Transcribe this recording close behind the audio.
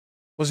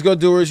What's good,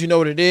 doers? You know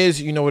what it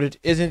is. You know what it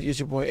isn't. It's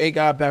your boy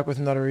A-God back with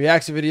another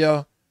reaction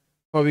video.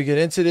 Before we get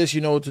into this,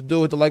 you know what to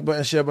do. Hit the like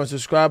button, share button,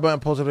 subscribe button,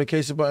 post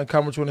notification button,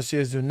 comment what you want to see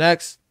us do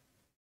next.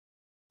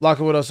 Lock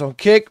it with us on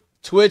Kick,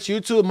 Twitch,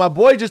 YouTube. My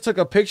boy just took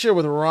a picture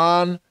with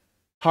Ron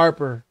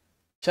Harper.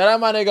 Shout out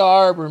my nigga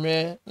Harper,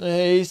 man.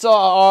 He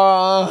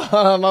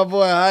saw my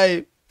boy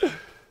hype.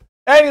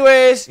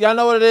 Anyways, y'all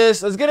know what it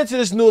is. Let's get into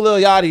this new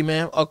Lil Yachty,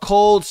 man. A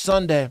cold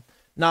Sunday.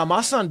 Nah,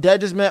 my son Dad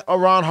just met a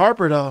Ron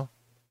Harper, though.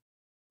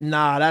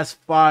 Nah, that's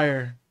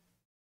fire.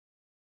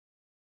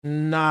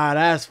 Nah,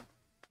 that's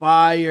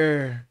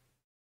fire.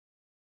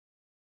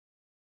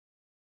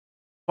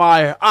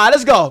 Fire. All right,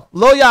 let's go.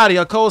 Lil Yachty,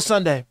 A Cold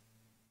Sunday.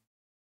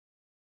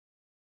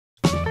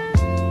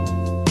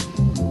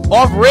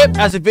 Off rip,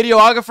 as a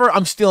videographer,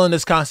 I'm stealing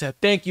this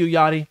concept. Thank you,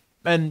 Yachty,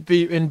 and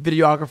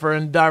videographer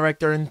and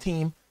director and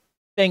team.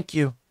 Thank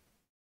you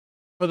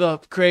for the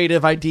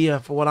creative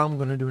idea for what I'm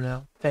going to do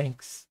now.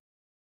 Thanks.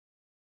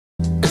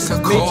 It's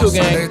a cold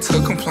Sunday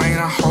to complain,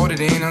 I hold it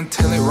in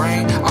until it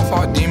rain. I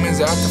fought demons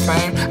after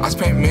fame, I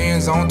spent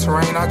millions on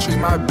terrain. I treat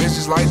my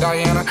bitches like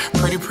Diana,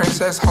 pretty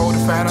princess, hold the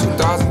Fanta.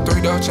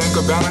 2003 Dolce &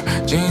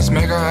 Gabbana, jeans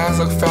make her ass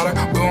look fatter.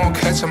 We won't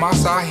catch him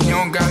outside, he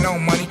don't got no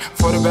money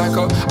for the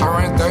backup. I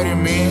ran 30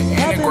 million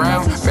in the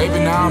ground, baby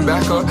now I'm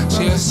back up.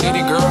 She a city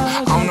girl,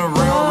 I'm the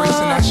real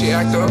reason that she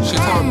act up. She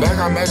talk back,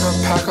 I make her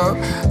pack up,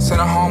 send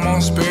her home on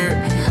spirit.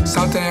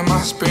 Something in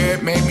my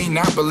spirit made me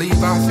not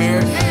believe I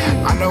feared.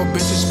 I know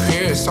bitches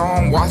period, so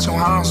I'm watching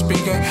how I'm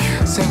speaking.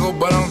 Single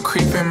but I'm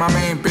creeping, my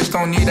main bitch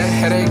don't need a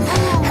headache.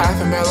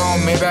 Half a mil on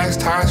Maybach's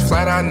tires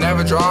flat, I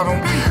never drive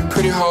them.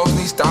 Pretty hoes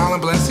need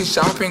styling, Balenci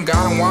shopping,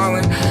 got them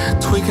wildin'.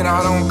 Tweaking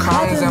out on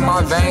Collins in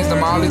my veins, the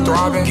Molly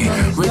throbbing.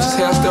 Rich as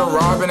hell still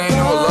robbing, ain't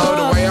no love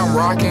the way I'm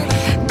rocking.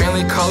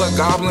 Bentley color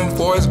goblin,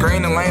 forest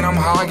green, the lane I'm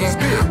hogging.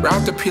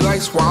 Wrap the P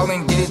like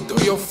swallowing, get it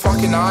through your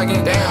fucking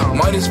noggin. Damn,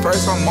 money's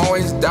first, I'm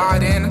always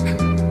died in.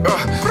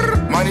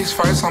 Money's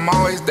first, I'm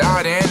always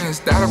dialed in,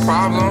 is that a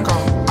problem?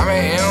 I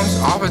made M's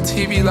off of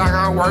TV like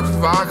I work for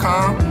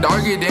Viacom.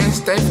 Doggy didn't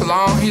stay for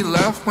long, he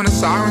left when the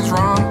sirens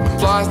rung.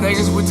 Flies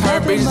niggas, we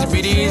turn bitches to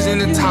BDs in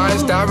the tire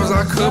stabbers.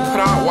 I could put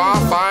out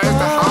wildfires,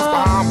 the house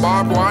behind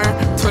barbed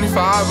wire.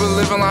 25, but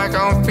living like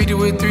I'm 50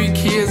 with 3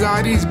 kids.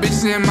 All these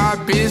bitches in my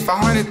biz,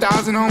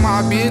 500,000 on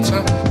my bitch.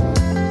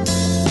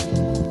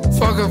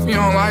 Fuck if you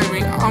don't like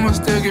me, I'ma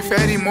still get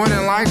fatty more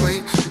than likely.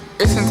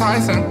 It's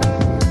enticing.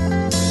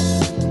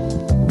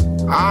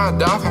 I'll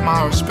die for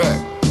my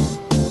respect.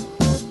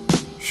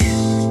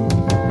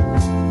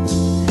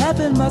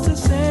 Heaven must have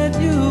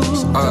sent you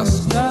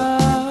us.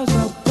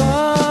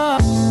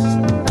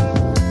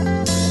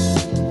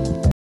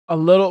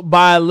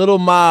 By a little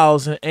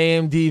miles and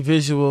AMD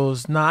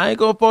visuals. Nah, I ain't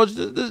gonna approach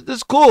this. This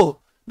is cool.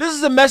 This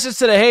is a message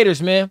to the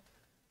haters, man.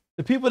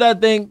 The people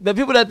that think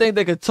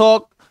they could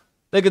talk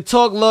Lil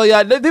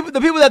Yachty.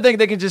 The people that think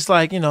they can just,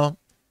 like, you know,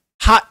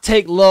 hot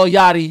take Lil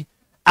Yachty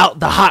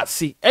out the hot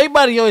seat.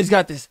 Everybody always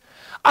got this.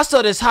 I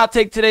saw this hot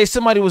take today.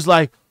 Somebody was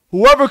like,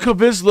 whoever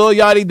convinced Lil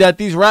Yachty that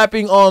these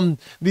rapping on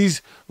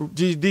these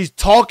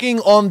talking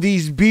on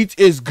these beats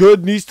is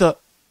good needs to.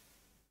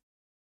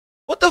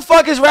 What the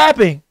fuck is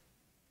rapping?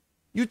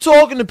 You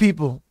talking to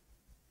people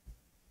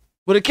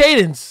with a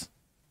cadence.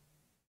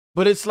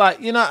 But it's like,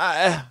 you know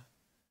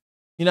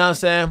what I'm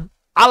saying?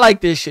 I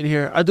like this shit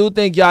here. I do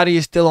think Yachty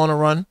is still on a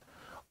run.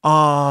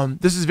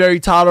 This is very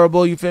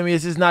tolerable, you feel me?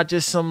 This is not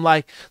just some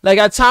like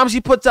at times he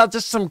puts out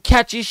just some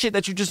catchy shit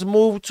that you just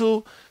move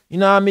to, you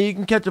know what I mean? You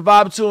can catch a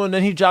vibe to, and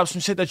then he drops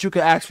some shit that you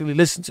can actually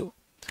listen to.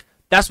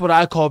 That's what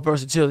I call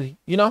versatility,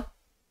 you know?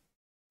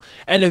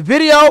 And the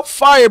video,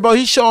 fire, bro.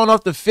 He's showing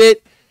off the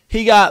fit.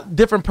 He got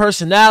different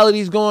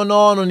personalities going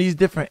on these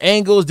different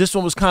angles. This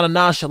one was kind of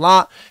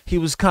nonchalant. He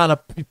was kind of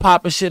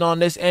popping shit on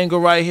this angle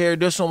right here.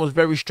 This one was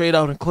very straight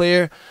out and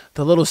clear.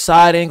 The little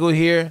side angle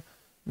here.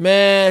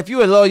 Man, if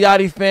you're a Lil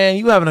Yachty fan,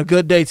 you having a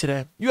good day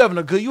today. You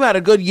had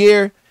a good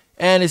year,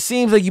 and it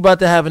seems like you about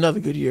to have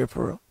another good year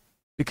for real.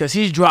 Because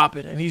he's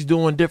dropping and he's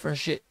doing different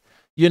shit.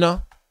 You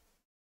know?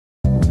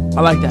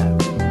 I like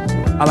that.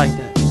 I like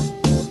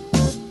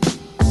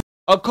that.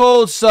 A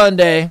cold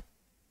Sunday.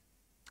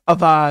 A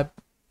vibe.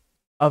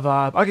 A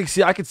vibe.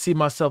 I could see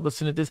myself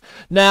listening to this.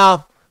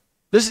 Now,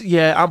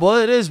 well,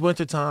 it is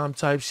wintertime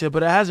type shit,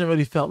 but it hasn't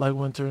really felt like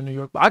winter in New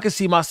York. But I could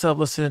see myself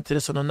listening to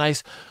this on a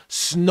nice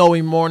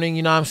snowy morning.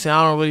 You know what I'm saying?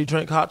 I don't really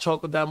drink hot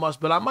chocolate that much,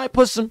 but I might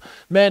put some,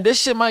 man,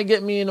 this shit might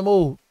get me in the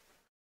mood.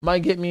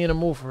 Might get me in the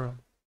mood for real.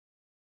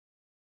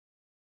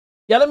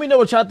 Yeah, let me know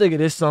what y'all think of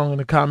this song in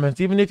the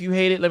comments. Even if you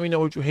hate it, let me know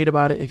what you hate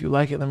about it. If you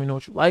like it, let me know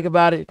what you like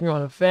about it. If you're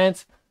on the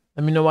fence,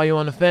 let me know why you're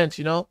on the fence,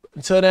 you know?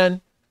 Until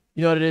then,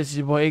 you know what it is. It's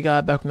your boy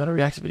A-God back with another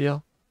reaction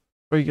video.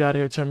 Before you get out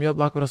of here, turn me up,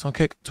 lock with us on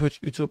Kick,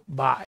 Twitch, YouTube. Bye.